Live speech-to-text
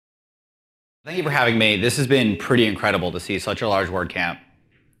Thank you for having me. This has been pretty incredible to see such a large WordCamp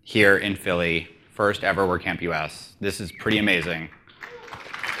here in Philly. First ever WordCamp US. This is pretty amazing.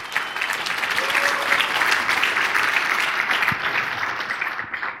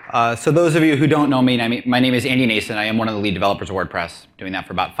 So those of you who don't know me, my name is Andy Nacin. I am one of the lead developers of WordPress, doing that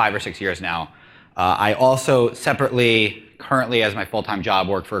for about 5 or 6 years now. I also separately, currently as my full-time job,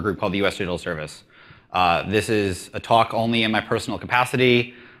 work for a group called the US Digital Service. This is a talk only in my personal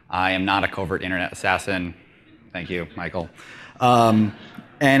capacity. I am not a covert internet assassin. Thank you, Michael. And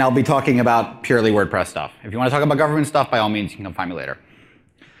I'll be talking about purely WordPress stuff. If you want to talk about government stuff, by all means, you can come find me later.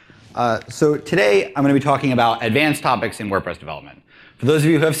 So today, I'm going to be talking about advanced topics in WordPress development. For those of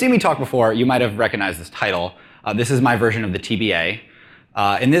you who have seen me talk before, you might have recognized this title. This is my version of the TBA.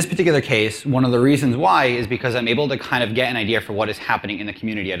 In this particular case, one of the reasons why is because I'm able to kind of get an idea for what is happening in the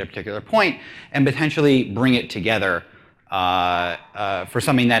community at a particular point and potentially bring it together for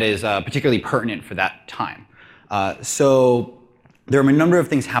something that is particularly pertinent for that time. So there are a number of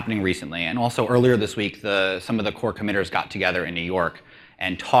things happening recently, and also earlier this week, some of the core committers got together in New York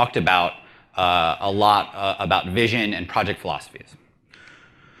and talked about a lot about vision and project philosophies.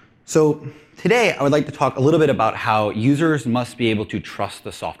 So today, I would like to talk a little bit about how users must be able to trust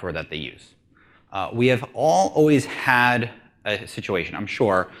the software that they use. We have all always had a situation, I'm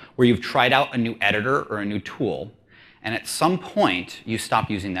sure, where you've tried out a new editor or a new tool, and at some point, you stop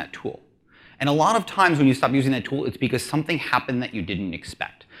using that tool. And a lot of times when you stop using that tool, it's because something happened that you didn't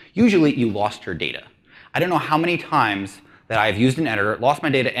expect. Usually, you lost your data. I don't know how many times that I've used an editor, lost my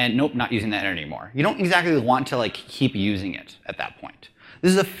data, and nope, not using that editor anymore. You don't exactly want to keep using it at that point.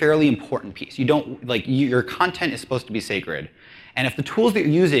 This is a fairly important piece. You don't, your content is supposed to be sacred. And if the tools that you're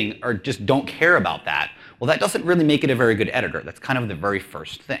using just don't care about that, well, that doesn't really make it a very good editor. That's kind of the very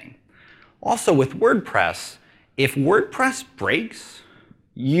first thing. Also, with WordPress, if WordPress breaks,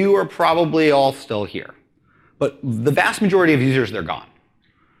 you are probably all still here. But the vast majority of users, they're gone.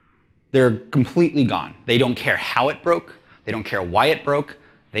 They're completely gone. They don't care how it broke. They don't care why it broke.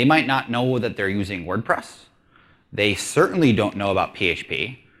 They might not know that they're using WordPress. They certainly don't know about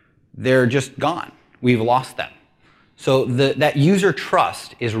PHP. They're just gone. We've lost them. So that user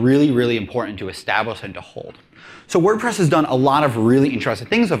trust is really, really important to establish and to hold. So WordPress has done a lot of really interesting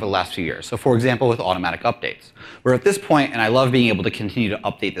things over the last few years. So for example, with automatic updates, where at this point, and I love being able to continue to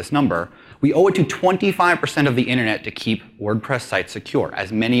update this number, we owe it to 25% of the internet to keep WordPress sites secure,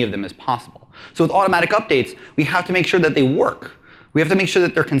 as many of them as possible. So with automatic updates, we have to make sure that they work. We have to make sure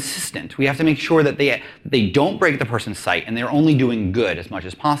that they're consistent. We have to make sure that they don't break the person's site and they're only doing good as much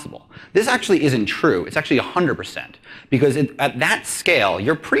as possible. This actually isn't true. It's actually 100%. Because at that scale,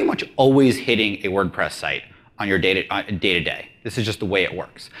 you're pretty much always hitting a WordPress site on your day-to-day. This is just the way it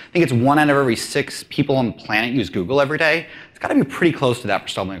works. I think it's 1 out of every 6 people on the planet use Google every day. It's got to be pretty close to that for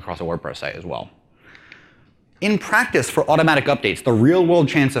stumbling across a WordPress site as well. In practice, for automatic updates, the real-world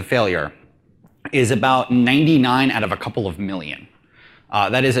chance of failure is about 99 out of a couple of million.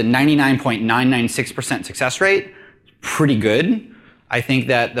 That is a 99.996% success rate. Pretty good. I think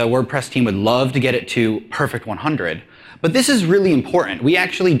that the WordPress team would love to get it to perfect 100. But this is really important. We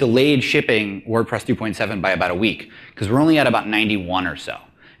actually delayed shipping WordPress 3.7 by about a week, because we're only at about 91 or so.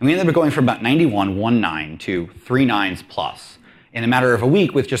 And we ended up going from about 91, 1.9, to 3 nines plus in a matter of a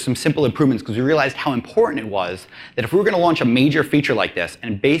week with just some simple improvements, because we realized how important it was that if we were going to launch a major feature like this,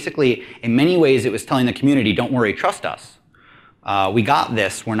 and basically, in many ways, it was telling the community, don't worry, trust us. We got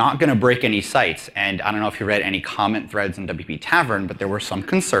this. We're not going to break any sites. And I don't know if you read any comment threads in WP Tavern, but there were some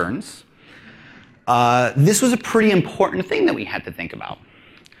concerns. This was a pretty important thing that we had to think about.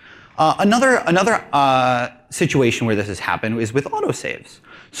 Another situation where this has happened is with autosaves.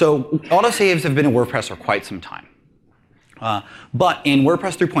 So autosaves have been in WordPress for quite some time. But in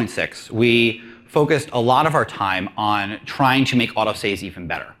WordPress 3.6, we focused a lot of our time on trying to make autosaves even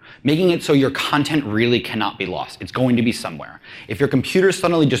better, making it so your content really cannot be lost. It's going to be somewhere. If your computer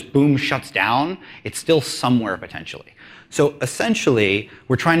suddenly just boom shuts down, it's still somewhere potentially. So essentially,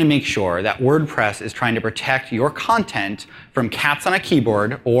 we're trying to make sure that WordPress is trying to protect your content from cats on a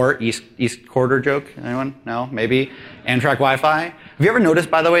keyboard or East Quarter joke. Anyone? No? Maybe? Amtrak Wi-Fi? Have you ever noticed,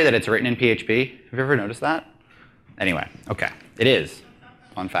 by the way, that it's written in PHP? Have you ever noticed that? Anyway, OK. It is.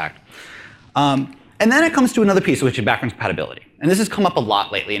 Fun fact. And then it comes to another piece, which is background compatibility. And this has come up a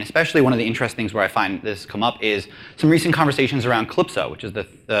lot lately, and especially one of the interesting things where I find this come up is some recent conversations around Calypso, which is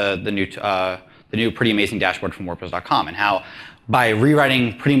the new pretty amazing dashboard from WordPress.com, and how by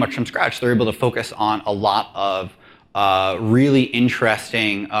rewriting pretty much from scratch, they're able to focus on a lot of really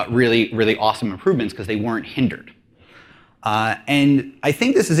interesting, really awesome improvements because they weren't hindered. And I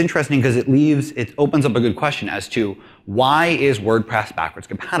think this is interesting because it opens up a good question as to why is WordPress backwards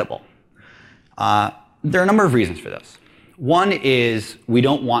compatible? There are a number of reasons for this. One is we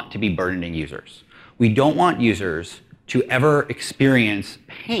don't want to be burdening users. We don't want users to ever experience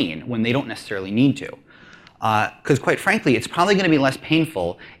pain when they don't necessarily need to. Because quite frankly, it's probably going to be less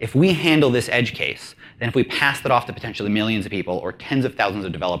painful if we handle this edge case than if we pass it off to potentially millions of people or tens of thousands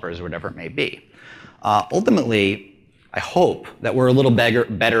of developers or whatever it may be. Ultimately, I hope that we're a little better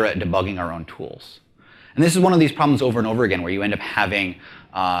at debugging our own tools. And this is one of these problems over and over again where you end up having,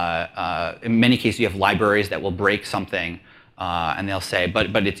 in many cases, you have libraries that will break something and they'll say,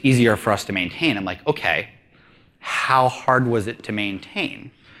 but it's easier for us to maintain. I'm like, okay, how hard was it to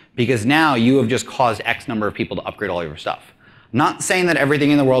maintain? Because now you have just caused X number of people to upgrade all your stuff. I'm not saying that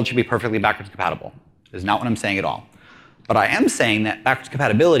everything in the world should be perfectly backwards compatible. That is not what I'm saying at all. But I am saying that backwards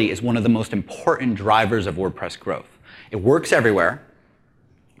compatibility is one of the most important drivers of WordPress growth. It works everywhere,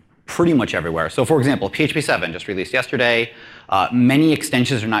 pretty much everywhere. So for example, PHP 7 just released yesterday. Many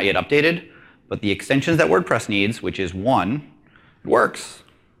extensions are not yet updated, but the extensions that WordPress needs, which is 1, it works.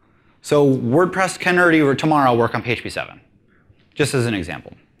 So WordPress can already or tomorrow work on PHP 7, just as an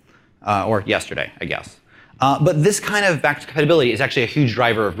example, or yesterday, I guess. But this kind of backwards compatibility is actually a huge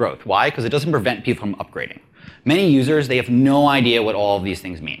driver of growth. Why? Because it doesn't prevent people from upgrading. Many users, they have no idea what all of these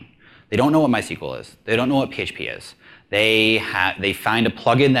things mean. They don't know what MySQL is. They don't know what PHP is. They find a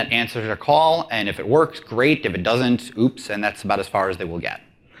plugin that answers their call, and if it works, great. If it doesn't, oops, and that's about as far as they will get.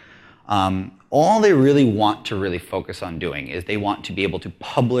 All they really want to really focus on doing is they want to be able to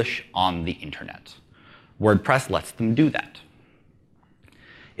publish on the internet. WordPress lets them do that.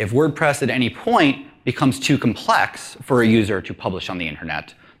 If WordPress at any point becomes too complex for a user to publish on the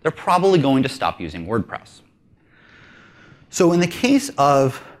internet, they're probably going to stop using WordPress. So in the case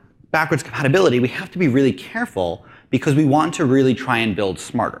of backwards compatibility, we have to be really careful because we want to really try and build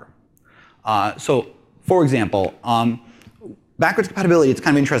smarter. So for example, backwards compatibility, it's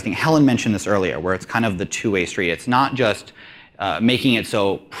kind of interesting. Helen mentioned this earlier, where it's kind of the two-way street. It's not just making it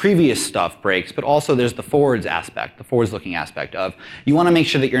so previous stuff breaks, but also there's the forwards aspect, the forwards-looking aspect of you want to make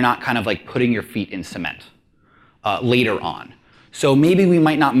sure that you're not kind of like putting your feet in cement later on. So maybe we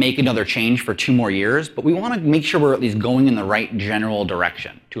might not make another change for 2 more years, but we want to make sure we're at least going in the right general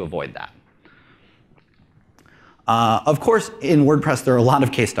direction to avoid that. Of course, in WordPress, there are a lot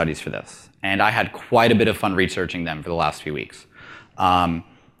of case studies for this, and I had quite a bit of fun researching them for the last few weeks.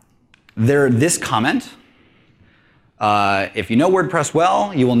 This comment, if you know WordPress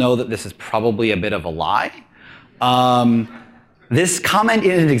well, you will know that this is probably a bit of a lie. This comment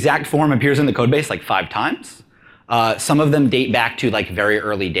in its exact form appears in the codebase like 5 times. Some of them date back to like very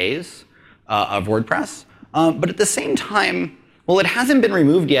early days of WordPress. But at the same time, well, it hasn't been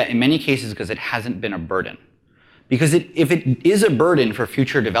removed yet in many cases because it hasn't been a burden. Because if it is a burden for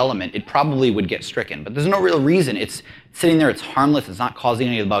future development, it probably would get stricken. But there's no real reason. It's sitting there, it's harmless, it's not causing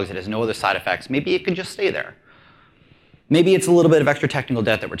any of the bugs, it has no other side effects. Maybe it could just stay there. Maybe it's a little bit of extra technical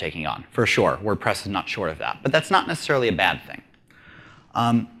debt that we're taking on, for sure. WordPress is not short of that. But that's not necessarily a bad thing.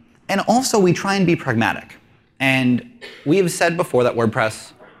 And also, we try and be pragmatic. And we have said before that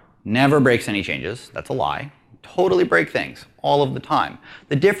WordPress never breaks any changes. That's a lie. Totally break things all of the time.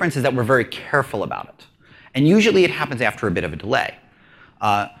 The difference is that we're very careful about it. And usually it happens after a bit of a delay.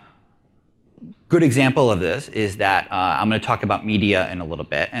 Good example of this is that I'm going to talk about media in a little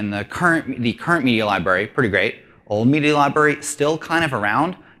bit. And the current media library, pretty great. Old media library, still kind of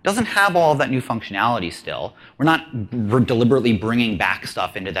around. Doesn't have all of that new functionality still. We're deliberately bringing back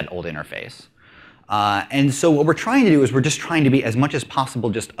stuff into that old interface. And so what we're trying to do is we're just trying to be as much as possible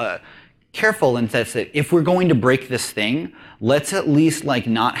just careful and says that if we're going to break this thing, let's at least like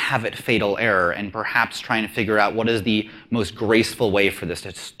not have it fatal error and perhaps trying to figure out what is the most graceful way for this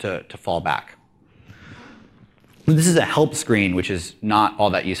to fall back. This is a help screen, which is not all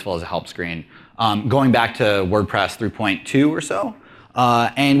that useful as a help screen. Going back to WordPress 3.2 or so.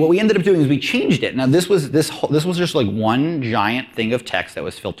 And what we ended up doing is we changed it. Now this was just like one giant thing of text that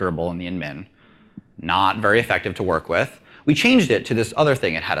was filterable in the admin. Not very effective to work with. We changed it to this other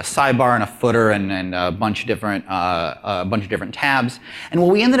thing. It had a sidebar and a footer and a bunch of different tabs. And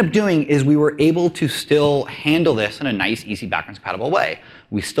what we ended up doing is we were able to still handle this in a nice, easy, backwards compatible way.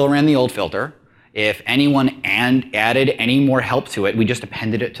 We still ran the old filter. If anyone added any more help to it, we just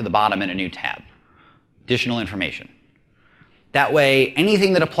appended it to the bottom in a new tab. Additional information. That way,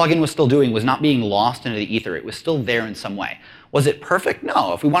 anything that a plugin was still doing was not being lost into the ether. It was still there in some way. Was it perfect?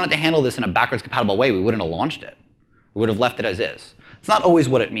 No. If we wanted to handle this in a backwards compatible way, we wouldn't have launched it. We would have left it as is. It's not always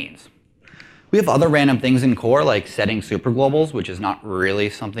what it means. We have other random things in core, like setting superglobals, which is not really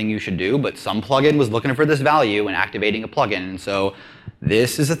something you should do, but some plugin was looking for this value and activating a plugin. And so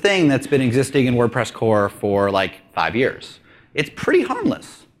this is a thing that's been existing in WordPress core for like 5 years. It's pretty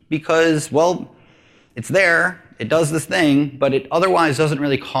harmless because, well, It's there, it does this thing, but it otherwise doesn't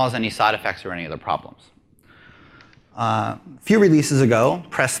really cause any side effects or any other problems. A few releases ago,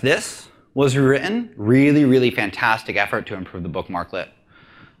 Press This was rewritten. Really, really fantastic effort to improve the bookmarklet.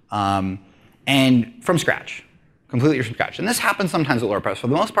 And from scratch, completely from scratch. And this happens sometimes with WordPress. For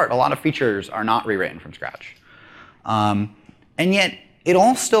the most part, a lot of features are not rewritten from scratch. And yet, it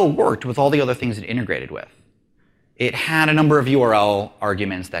all still worked with all the other things it integrated with. It had a number of URL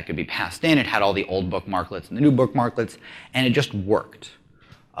arguments that could be passed in. It had all the old bookmarklets and the new bookmarklets, and it just worked.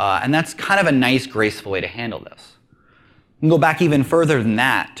 And that's kind of a nice, graceful way to handle this. We can go back even further than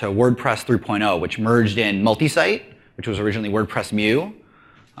that to WordPress 3.0, which merged in multi-site, which was originally WordPress Mu.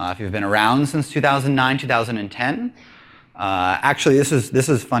 If you've been around since 2009, 2010. Actually, this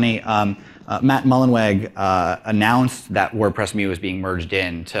is funny. Matt Mullenweg announced that WordPress Mu was being merged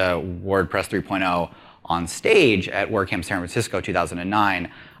into WordPress 3.0 on stage at WordCamp San Francisco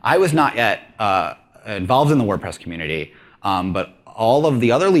 2009. I was not yet involved in the WordPress community, but all of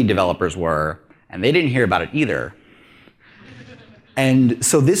the other lead developers were, and they didn't hear about it either. And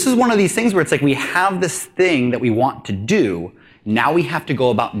so this is one of these things where it's like we have this thing that we want to do, now we have to go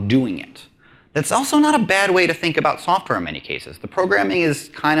about doing it. That's also not a bad way to think about software in many cases. The programming is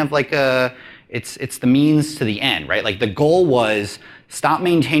kind of like it's the means to the end, right? Like the goal was stop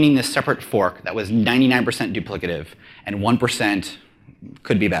maintaining this separate fork that was 99% duplicative and 1%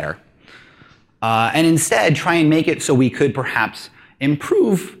 could be better. And instead try and make it so we could perhaps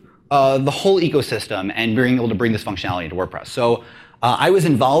improve the whole ecosystem and being able to bring this functionality into WordPress. So I was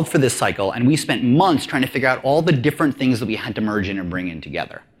involved for this cycle, and we spent months trying to figure out all the different things that we had to merge in and bring in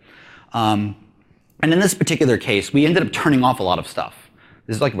together. And in this particular case, we ended up turning off a lot of stuff.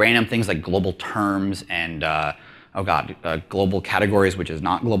 This is like random things like global terms and, global categories, which is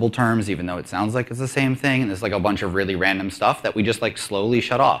not global terms, even though it sounds like it's the same thing. And there's like a bunch of really random stuff that we just like slowly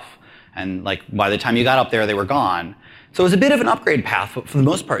shut off. And like by the time you got up there, they were gone. So it was a bit of an upgrade path, but for the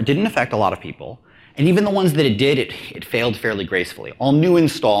most part, it didn't affect a lot of people. And even the ones that it did, it failed fairly gracefully. All new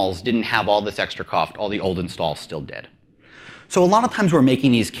installs didn't have all this extra cost. All the old installs still did. So a lot of times we're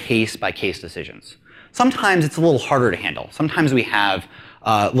making these case-by-case decisions. Sometimes it's a little harder to handle. Sometimes we have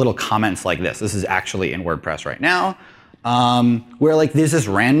little comments like this. This is actually in WordPress right now, where like there's this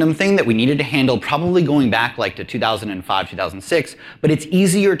random thing that we needed to handle, probably going back like to 2005, 2006, but it's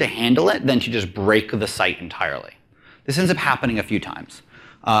easier to handle it than to just break the site entirely. This ends up happening a few times.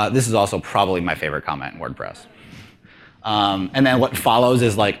 This is also probably my favorite comment in WordPress. And then what follows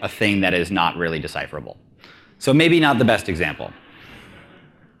is like a thing that is not really decipherable. So maybe not the best example.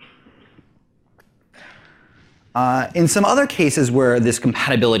 In some other cases where this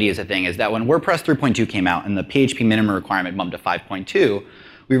compatibility is a thing is that when WordPress 3.2 came out and the PHP minimum requirement bumped to 5.2,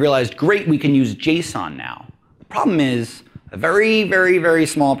 we realized, great, we can use JSON now. The problem is a very, very, very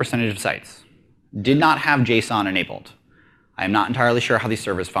small percentage of sites did not have JSON enabled. I am not entirely sure how these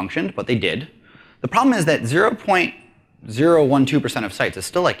servers functioned, but they did. The problem is that 0.012% of sites is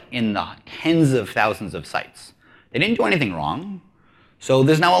still like in the tens of thousands of sites. They didn't do anything wrong. So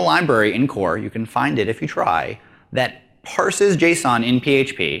there's now a library in core, you can find it if you try, that parses JSON in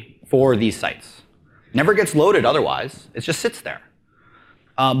PHP for these sites. Never gets loaded otherwise, it just sits there.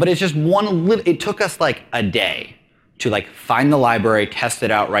 But it's just it took us like a day to like find the library, test it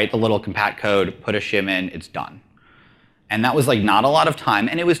out, write the little compat code, put a shim in, it's done. And that was like not a lot of time,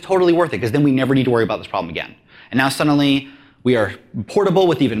 and it was totally worth it, because then we never need to worry about this problem again. And now suddenly, we are portable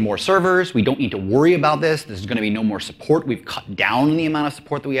with even more servers. We don't need to worry about this. There's going to be no more support. We've cut down the amount of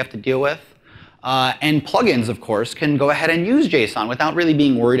support that we have to deal with. And plugins, of course, can go ahead and use JSON without really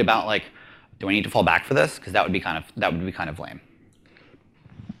being worried about, like, do I need to fall back for this? Because that would be kind of lame.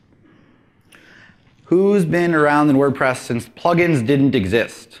 Who's been around in WordPress since plugins didn't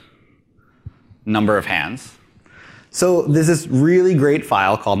exist? Number of hands. So there's this really great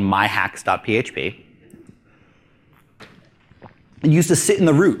file called myhacks.php. It used to sit in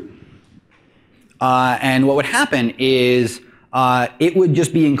the root. And what would happen is it would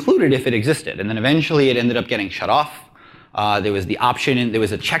just be included if it existed. And then eventually it ended up getting shut off. There was the option, there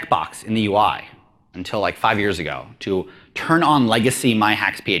was a checkbox in the UI until like 5 years ago to turn on legacy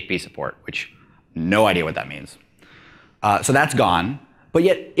myhacks PHP support, which no idea what that means. So that's gone. But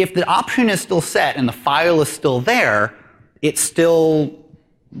yet, if the option is still set and the file is still there, it still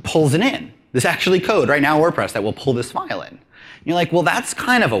pulls it in. There's actually code right now in WordPress that will pull this file in. And you're like, well, that's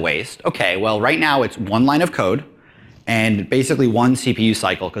kind of a waste. OK, well, right now it's one line of code and basically one CPU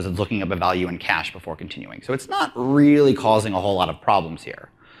cycle because it's looking up a value in cache before continuing. So it's not really causing a whole lot of problems here.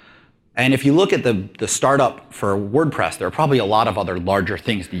 And if you look at the startup for WordPress, there are probably a lot of other larger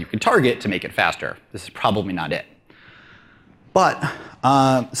things that you could target to make it faster. This is probably not it. But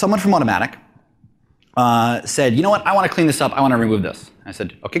someone from Automatic said, you know what, I want to clean this up. I want to remove this. I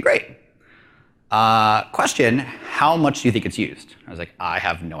said, OK, great. Question, how much do you think it's used? I was like, I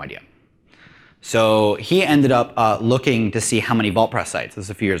have no idea. So he ended up looking to see how many WordPress sites, this is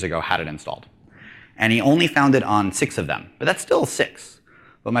a few years ago, had it installed. And he only found it on 6 of them. But that's still 6.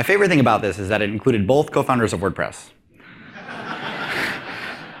 But my favorite thing about this is that it included both co-founders of WordPress.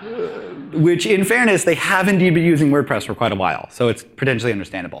 Which, in fairness, they have indeed been using WordPress for quite a while. So it's potentially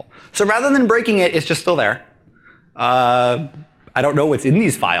understandable. So rather than breaking it, it's just still there. I don't know what's in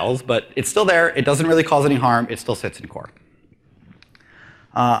these files, but it's still there. It doesn't really cause any harm. It still sits in core.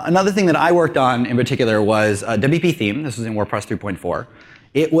 Another thing that I worked on in particular was a WP theme. This was in WordPress 3.4.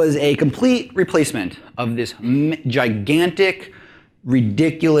 It was a complete replacement of this gigantic,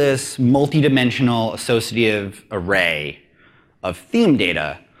 ridiculous, multi-dimensional associative array of theme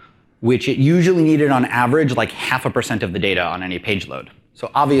data, which it usually needed on average like 0.5% of the data on any page load. So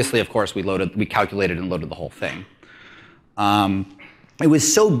obviously, of course, we calculated and loaded the whole thing. It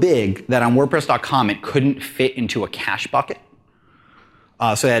was so big that on WordPress.com it couldn't fit into a cache bucket.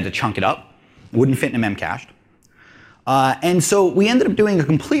 So they had to chunk it up. It wouldn't fit in a memcached. And so we ended up doing a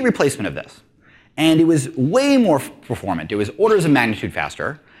complete replacement of this. And it was way more performant. It was orders of magnitude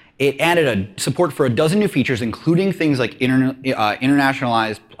faster. It added support for a dozen new features, including things like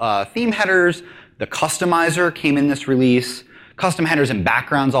internationalized theme headers. The customizer came in this release. Custom headers and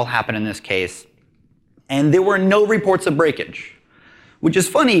backgrounds all happen in this case. And there were no reports of breakage, which is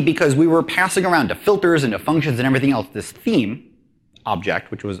funny because we were passing around to filters and to functions and everything else this theme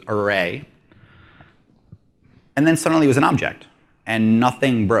object, which was array. And then suddenly it was an object, and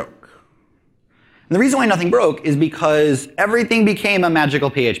nothing broke. And the reason why nothing broke is because everything became a magical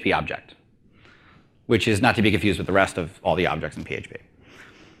PHP object, which is not to be confused with the rest of all the objects in PHP.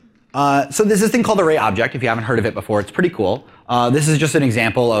 So there's this thing called array object. If you haven't heard of it before, it's pretty cool. This is just an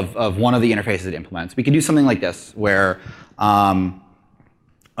example of one of the interfaces it implements. We can do something like this, where and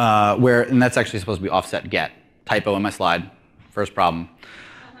that's actually supposed to be offset get. Typo in my slide. First problem.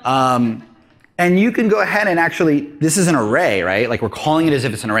 And you can go ahead and actually, this is an array, right? Like we're calling it as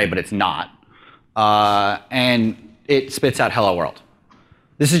if it's an array, but it's not. And it spits out hello world.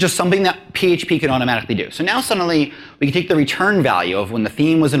 This is just something that PHP can automatically do. So now suddenly we can take the return value of when the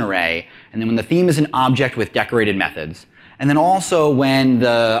theme was an array, and then when the theme is an object with decorated methods, and then also when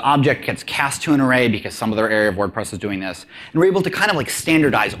the object gets cast to an array because some other area of WordPress is doing this, and we're able to kind of like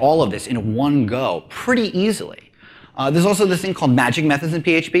standardize all of this in one go pretty easily. There's also this thing called magic methods in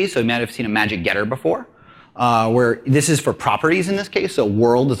PHP, so you might have seen a magic getter before, where this is for properties in this case, so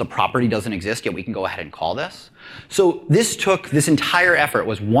world as a property doesn't exist, yet we can go ahead and call this. So this entire effort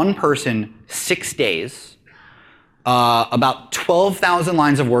was one person, 6 days, about 12,000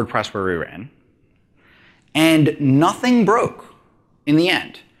 lines of WordPress were rewritten, and nothing broke in the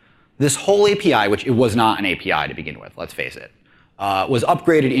end. This whole API, which it was not an API to begin with, let's face it, was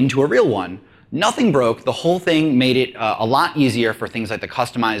upgraded into a real one. Nothing broke. The whole thing made it a lot easier for things like the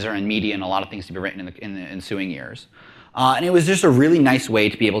customizer and media and a lot of things to be written in the ensuing years. And it was just a really nice way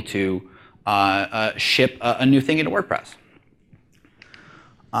to be able to ship a new thing into WordPress.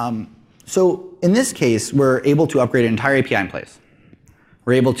 So in this case, we're able to upgrade an entire API in place.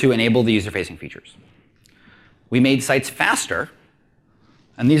 We're able to enable the user-facing features. We made sites faster.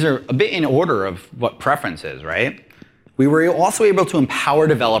 And these are a bit in order of what preference is, right? We were also able to empower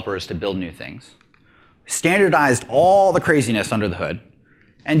developers to build new things, standardized all the craziness under the hood,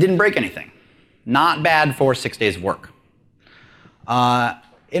 and didn't break anything. Not bad for 6 days of work.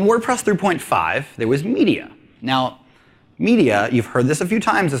 In WordPress 3.5, there was media. Now, media, you've heard this a few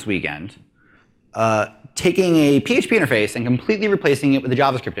times this weekend, taking a PHP interface and completely replacing it with a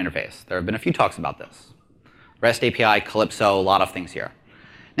JavaScript interface. There have been a few talks about this. REST API, Calypso, a lot of things here.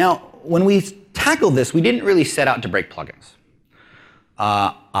 Now, when we tackled this, we didn't really set out to break plugins,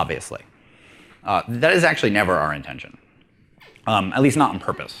 obviously. That is actually never our intention, at least not on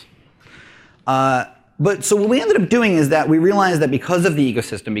purpose. But so what we ended up doing is that we realized that because of the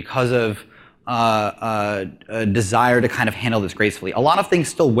ecosystem, because of a desire to kind of handle this gracefully, a lot of things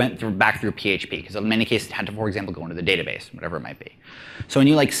still went back through PHP, because in many cases it had to, for example, go into the database, whatever it might be. So when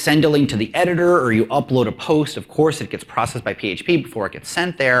you like send a link to the editor or you upload a post, of course it gets processed by PHP before it gets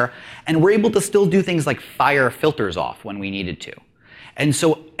sent there, and we're able to still do things like fire filters off when we needed to. And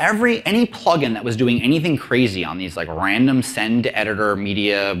so any plugin that was doing anything crazy on these like random send to editor,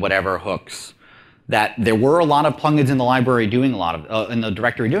 media, whatever hooks, that there were a lot of plugins in the library doing a lot of, in the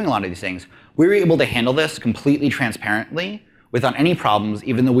directory doing a lot of these things, we were able to handle this completely transparently without any problems,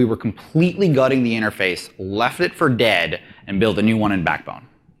 even though we were completely gutting the interface, left it for dead, and built a new one in Backbone.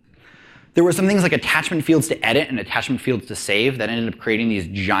 There were some things like attachment fields to edit and attachment fields to save that ended up creating these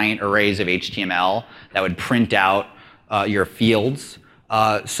giant arrays of HTML that would print out your fields.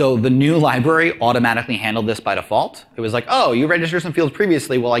 So the new library automatically handled this by default. It was like, oh, you registered some fields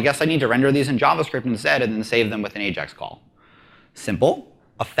previously. Well, I guess I need to render these in JavaScript instead and then save them with an AJAX call. Simple,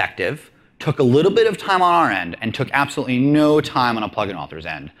 effective, took a little bit of time on our end and took absolutely no time on a plugin author's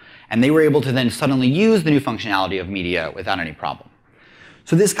end. And they were able to then suddenly use the new functionality of media without any problem.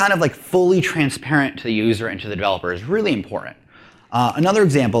 So this kind of like fully transparent to the user and to the developer is really important. Another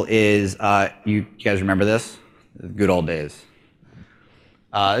example is, you guys remember this? The good old days.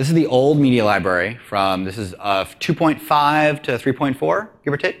 This is the old media library from, this is 2.5 to 3.4,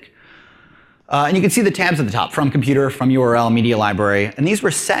 give or take. And you can see the tabs at the top, from computer, from URL, media library. And these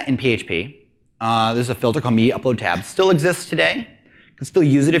were set in PHP. There's a filter called media upload tab. Still exists today. You can still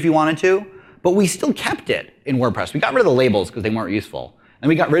use it if you wanted to. But we still kept it in WordPress. We got rid of the labels because they weren't useful. And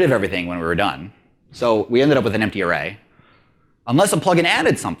we got rid of everything when we were done. So we ended up with an empty array. Unless a plugin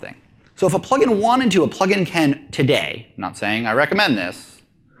added something. So if a plugin wanted to, a plugin can today, I'm not saying I recommend this,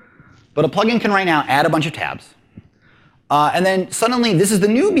 but a plugin can right now add a bunch of tabs. And then suddenly, this is the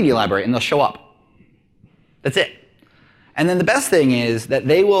new media library, and they'll show up. That's it. And then the best thing is that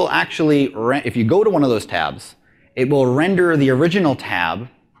they will actually, if you go to one of those tabs, it will render the original tab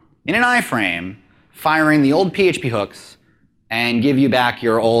in an iframe, firing the old PHP hooks, and give you back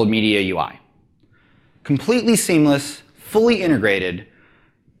your old media UI. Completely seamless, fully integrated,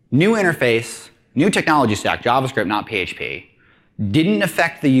 new interface, new technology stack, JavaScript, not PHP. Didn't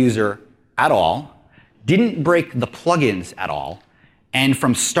affect the user at all. Didn't break the plugins at all. And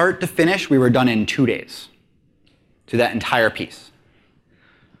from start to finish, we were done in 2 days to that entire piece.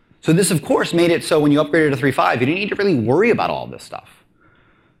 So this, of course, made it so when you upgraded to 3.5, you didn't need to really worry about all this stuff.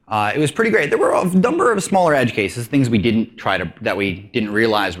 It was pretty great. There were a number of smaller edge cases, things we didn't that we didn't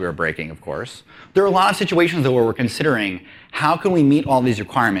realize we were breaking, of course. There are a lot of situations though where we're considering how can we meet all these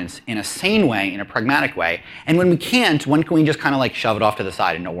requirements in a sane way, in a pragmatic way, and when we can't, when can we just kind of like shove it off to the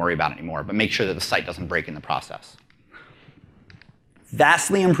side and don't worry about it anymore, but make sure that the site doesn't break in the process.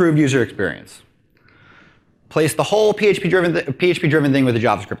 Vastly improved user experience. Place the whole PHP-driven thing with the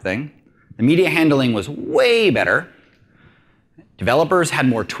JavaScript thing. The media handling was way better. Developers had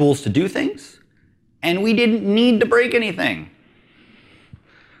more tools to do things, and we didn't need to break anything.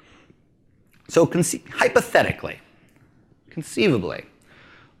 So hypothetically, conceivably,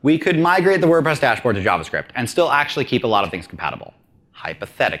 we could migrate the WordPress dashboard to JavaScript and still actually keep a lot of things compatible.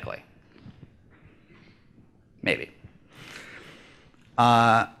 Hypothetically. Maybe.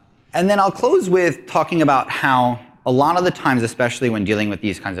 And then I'll close with talking about how a lot of the times, especially when dealing with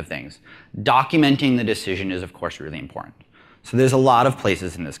these kinds of things, documenting the decision is, of course, really important. So there's a lot of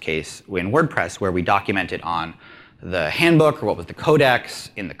places in this case in WordPress where we document it on the handbook or what was the codex,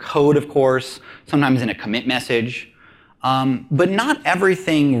 in the code, of course, sometimes in a commit message. But not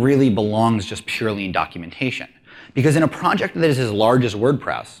everything really belongs just purely in documentation. Because in a project that is as large as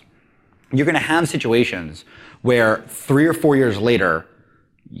WordPress, you're going to have situations where 3 or 4 years later,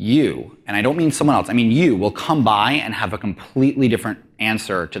 you, and I don't mean someone else, I mean you, will come by and have a completely different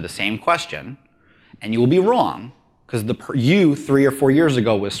answer to the same question, and you will be wrong. Because you 3 or 4 years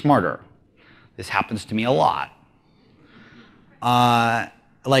ago was smarter. This happens to me a lot.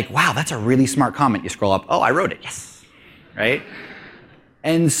 Like, wow, that's a really smart comment. You scroll up, oh, I wrote it, yes, right?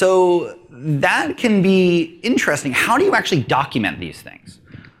 And so that can be interesting. How do you actually document these things?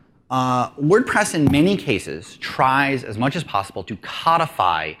 WordPress, in many cases, tries as much as possible to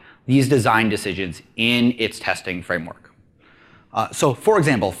codify these design decisions in its testing framework. So, for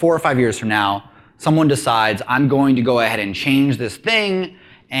example, 4 or 5 years from now, someone decides, I'm going to go ahead and change this thing,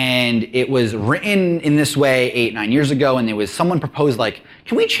 and it was written in this way 8, 9 years ago, and there was someone proposed, like,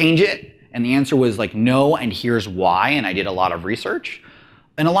 can we change it? And the answer was like, no, and here's why, and I did a lot of research.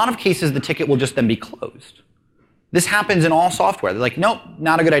 In a lot of cases, the ticket will just then be closed. This happens in all software. They're like, nope,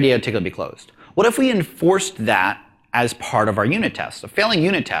 not a good idea, ticket will be closed. What if we enforced that as part of our unit test? A failing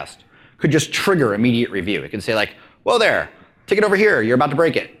unit test could just trigger immediate review. It could say like, whoa there, ticket over here, you're about to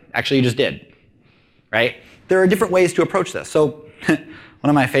break it. Actually, you just did. Right? There are different ways to approach this. So one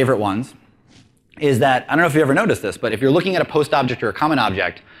of my favorite ones is that, I don't know if you've ever noticed this, but if you're looking at a post object or a comment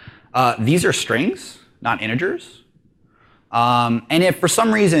object, these are strings, not integers. And if for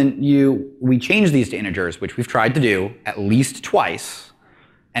some reason we change these to integers, which we've tried to do at least twice,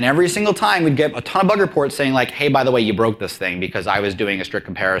 and every single time we'd get a ton of bug reports saying like, hey, by the way, you broke this thing because I was doing a strict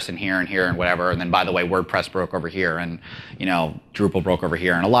comparison here and whatever, and then by the way, WordPress broke over here, and Drupal broke over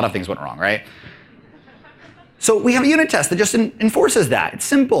here, and a lot of things went wrong, right? So we have a unit test that just enforces that. It's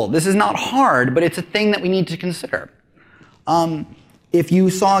simple. This is not hard, but it's a thing that we need to consider. If you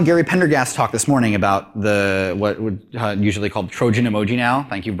saw Gary Pendergast's talk this morning about what would usually called Trojan emoji now,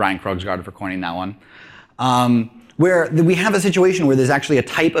 thank you Brian Krogsgaard for coining that one, where we have a situation where there's actually a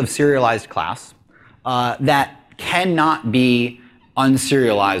type of serialized class that cannot be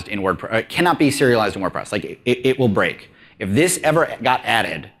unserialized in WordPress, cannot be serialized in WordPress. Like it will break. If this ever got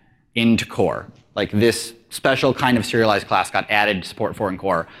added into core, like this special kind of serialized class got added to support for in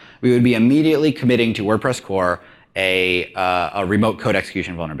core, we would be immediately committing to WordPress core a remote code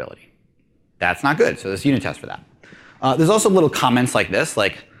execution vulnerability. That's not good, so there's a unit test for that. There's also little comments like this,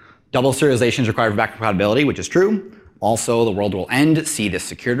 like double serialization is required for backward compatibility, which is true. Also, the world will end. See this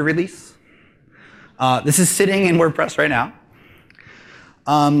security release. This is sitting in WordPress right now.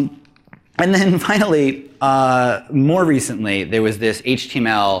 And then finally, more recently, there was this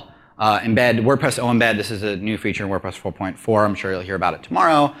HTML embed, WordPress O-embed. This is a new feature in WordPress 4.4. I'm sure you'll hear about it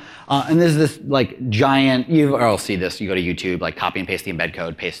tomorrow. And there's this like giant, you'll see this, you go to YouTube, like copy and paste the embed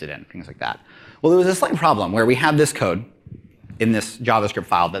code, paste it in, things like that. Well, there was a slight problem where we have this code in this JavaScript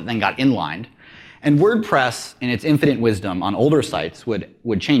file that then got inlined. And WordPress, in its infinite wisdom on older sites,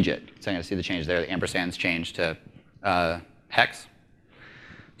 would change it. So I'm going to see the change there. The ampersand's changed to hex.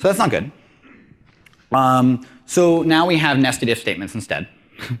 So that's not good. So now we have nested if statements instead.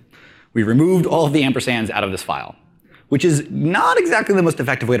 We removed all of the ampersands out of this file, which is not exactly the most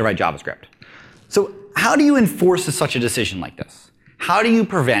effective way to write JavaScript. So how do you enforce such a decision like this? How do you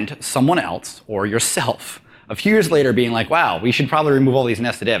prevent someone else or yourself a few years later being like, wow, we should probably remove all these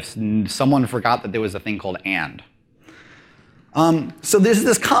nested ifs. Someone forgot that there was a thing called and. So there's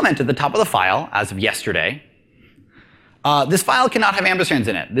this comment at the top of the file as of yesterday. This file cannot have ampersands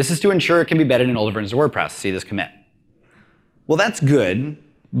in it. This is to ensure it can be embedded in older versions of WordPress. See this commit. Well, that's good.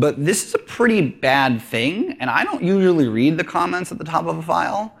 But this is a pretty bad thing, and I don't usually read the comments at the top of a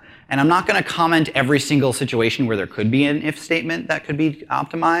file, and I'm not going to comment every single situation where there could be an if statement that could be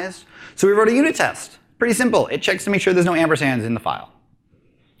optimized. So we wrote a unit test. Pretty simple. It checks to make sure there's no ampersands in the file.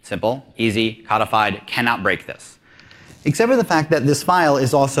 Simple, easy, codified, cannot break this. Except for the fact that this file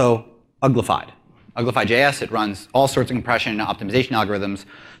is also uglified. Uglify.js, it runs all sorts of compression and optimization algorithms.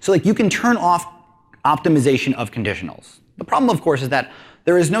 So like you can turn off optimization of conditionals. The problem, of course, is that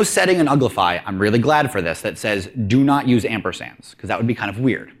there is no setting in Uglify, I'm really glad for this, that says do not use ampersands, because that would be kind of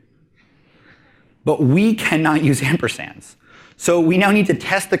weird. But we cannot use ampersands. So we now need to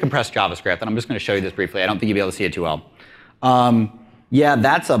test the compressed JavaScript, and I'm just going to show you this briefly. I don't think you'll be able to see it too well. Yeah,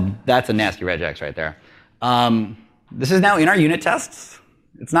 that's a nasty regex right there. This is now in our unit tests.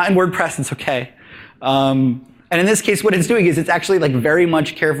 It's not in WordPress, it's okay. And in this case, what it's doing is it's actually like very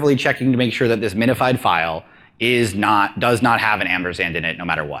much carefully checking to make sure that this minified file does not have an ampersand in it no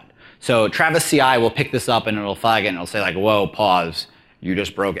matter what. So Travis CI will pick this up and it'll flag it and it'll say like, whoa, pause, you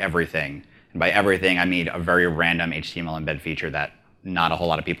just broke everything. And by everything, I mean a very random HTML embed feature that not a whole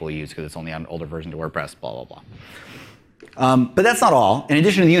lot of people use because it's only on older versions of WordPress, blah, blah, blah. But that's not all. In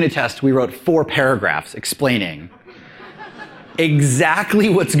addition to the unit test, we wrote 4 paragraphs explaining exactly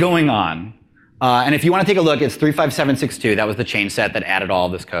what's going on. And if you want to take a look, it's 35762. That was the chain set that added all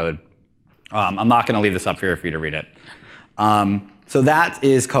of this code. I'm not going to leave this up here for you to read it. So that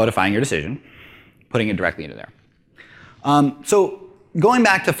is codifying your decision, putting it directly into there. So going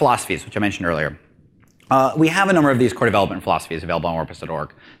back to philosophies, which I mentioned earlier, we have a number of these core development philosophies available on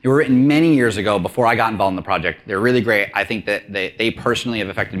WordPress.org. They were written many years ago before I got involved in the project. They're really great. I think that they personally have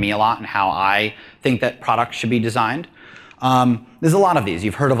affected me a lot in how I think that products should be designed. There's a lot of these.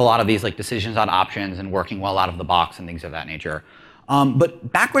 You've heard of a lot of these, like decisions on options and working well out of the box and things of that nature.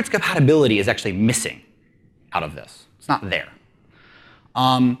 But backwards compatibility is actually missing out of this. It's not there.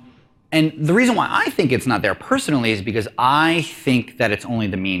 And the reason why I think it's not there personally is because I think that it's only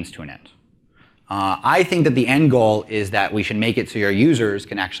the means to an end. I think that the end goal is that we should make it so your users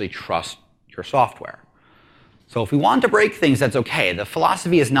can actually trust your software. So if we want to break things, that's okay. The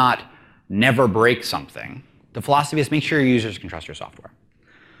philosophy is not never break something. The philosophy is make sure your users can trust your software.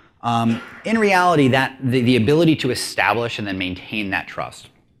 In reality, the ability to establish and then maintain that trust,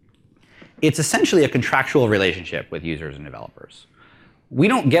 it's essentially a contractual relationship with users and developers. We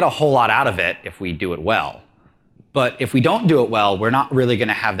don't get a whole lot out of it if we do it well. But if we don't do it well, we're not really going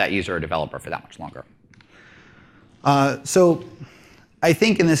to have that user or developer for that much longer. So I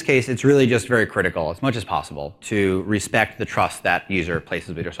think in this case, it's really just very critical, as much as possible, to respect the trust that user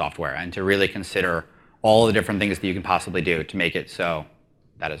places with your software and to really consider all the different things that you can possibly do to make it so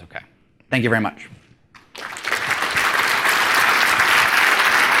that is okay. Thank you very much.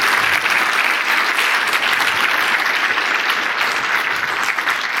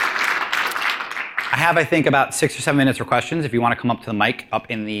 I have, I think, about 6 or 7 minutes for questions if you want to come up to the mic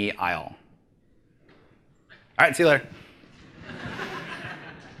up in the aisle. All right, see you later.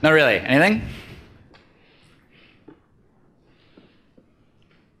 Not really. Anything?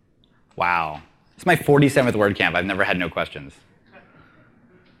 Wow. It's my 47th WordCamp. I've never had no questions.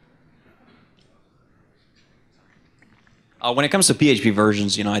 When it comes to PHP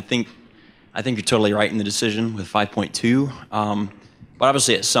versions, I think you're totally right in the decision with 5.2. But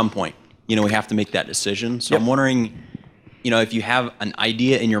obviously, at some point, we have to make that decision. So I'm wondering, if you have an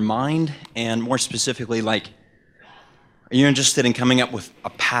idea in your mind, and more specifically, like, are you interested in coming up with a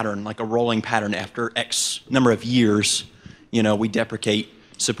pattern, like a rolling pattern after X number of years, we deprecate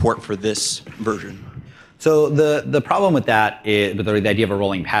support for this version? So the problem with that, with the idea of a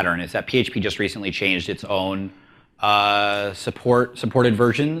rolling pattern, is that PHP just recently changed its own supported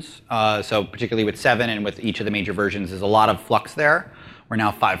versions. So particularly with 7 and with each of the major versions, there's a lot of flux there. Where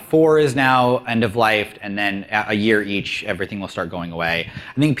now 5.4 is now end of life, and then a year each, everything will start going away.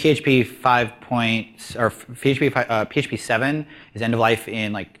 I think PHP 7 is end of life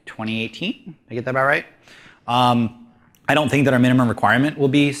in like 2018. Did I get that about right? I don't think that our minimum requirement will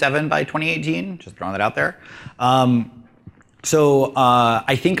be 7 by 2018. Just throwing that out there. So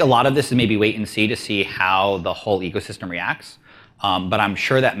I think a lot of this is maybe wait and see to see how the whole ecosystem reacts. But I'm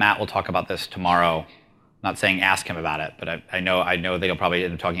sure that Matt will talk about this tomorrow. Not saying ask him about it, but I know they'll probably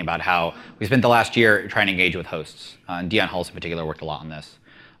end up talking about how we spent the last year trying to engage with hosts. And Dion Hulse in particular worked a lot on this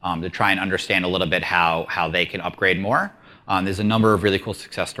to try and understand a little bit how they can upgrade more. There's a number of really cool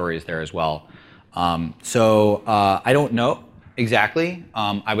success stories there as well. So I don't know exactly.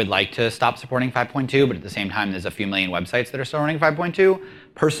 I would like to stop supporting 5.2, but at the same time, there's a few million websites that are still running 5.2.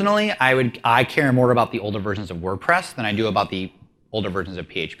 Personally, I care more about the older versions of WordPress than I do about the older versions of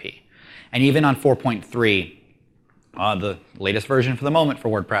PHP. And even on 4.3, the latest version for the moment for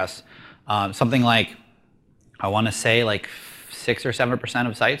WordPress, something like, I want to say like 6 or 7%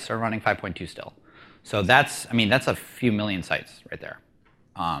 of sites are running 5.2 still. So that's a few million sites right there.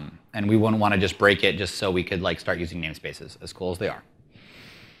 And we wouldn't want to just break it just so we could like start using namespaces, as cool as they are.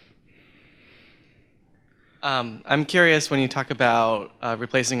 I'm curious when you talk about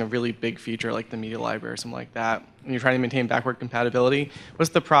replacing a really big feature like the media library or something like that, and you're trying to maintain backward compatibility, what's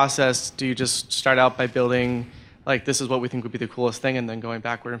the process? Do you just start out by building, like, this is what we think would be the coolest thing, and then going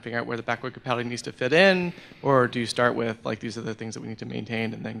backward and figuring out where the backward compatibility needs to fit in? Or do you start with, like, these are the things that we need to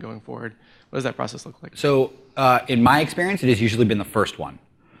maintain, and then going forward? What does that process look like? So in my experience, it has usually been the first one.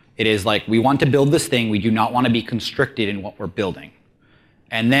 It is like, we want to build this thing. We do not want to be constricted in what we're building.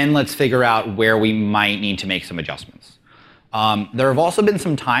 And then let's figure out where we might need to make some adjustments. There have also been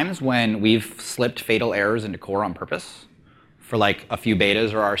some times when we've slipped fatal errors into core on purpose for like a few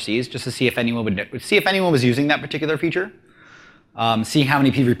betas or RCs, just to see if anyone was using that particular feature, seeing how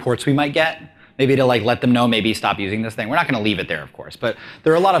many P reports we might get, maybe to like let them know maybe stop using this thing. We're not going to leave it there, of course, but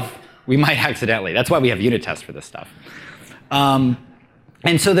there are a lot of we might accidentally. That's why we have unit tests for this stuff.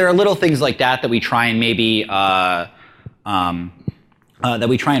 And so there are little things like that we try and maybe that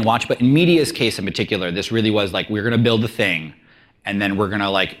we try and watch. But in media's case in particular, this really was like, we're going to build the thing, and then we're going to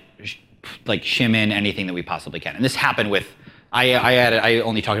like shim in anything that we possibly can. And this happened with, I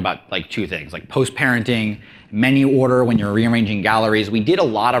only talked about like 2 things, like post-parenting, menu order when you're rearranging galleries. We did a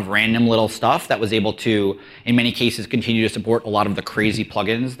lot of random little stuff that was able to, in many cases, continue to support a lot of the crazy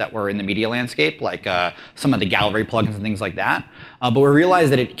plugins that were in the media landscape, like some of the gallery plugins and things like that. But we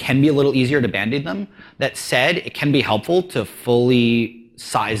realized that it can be a little easier to band-aid them. That said, it can be helpful to fully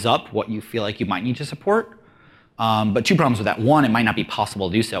size up what you feel like you might need to support. But 2 problems with that. 1, it might not be possible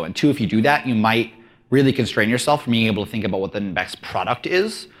to do so. And 2, if you do that, you might really constrain yourself from being able to think about what the next product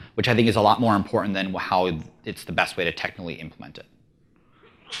is, which I think is a lot more important than how it's the best way to technically implement it.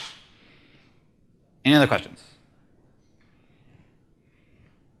 Any other questions?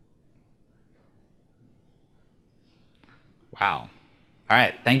 Wow. All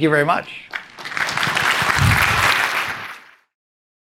right. Thank you very much.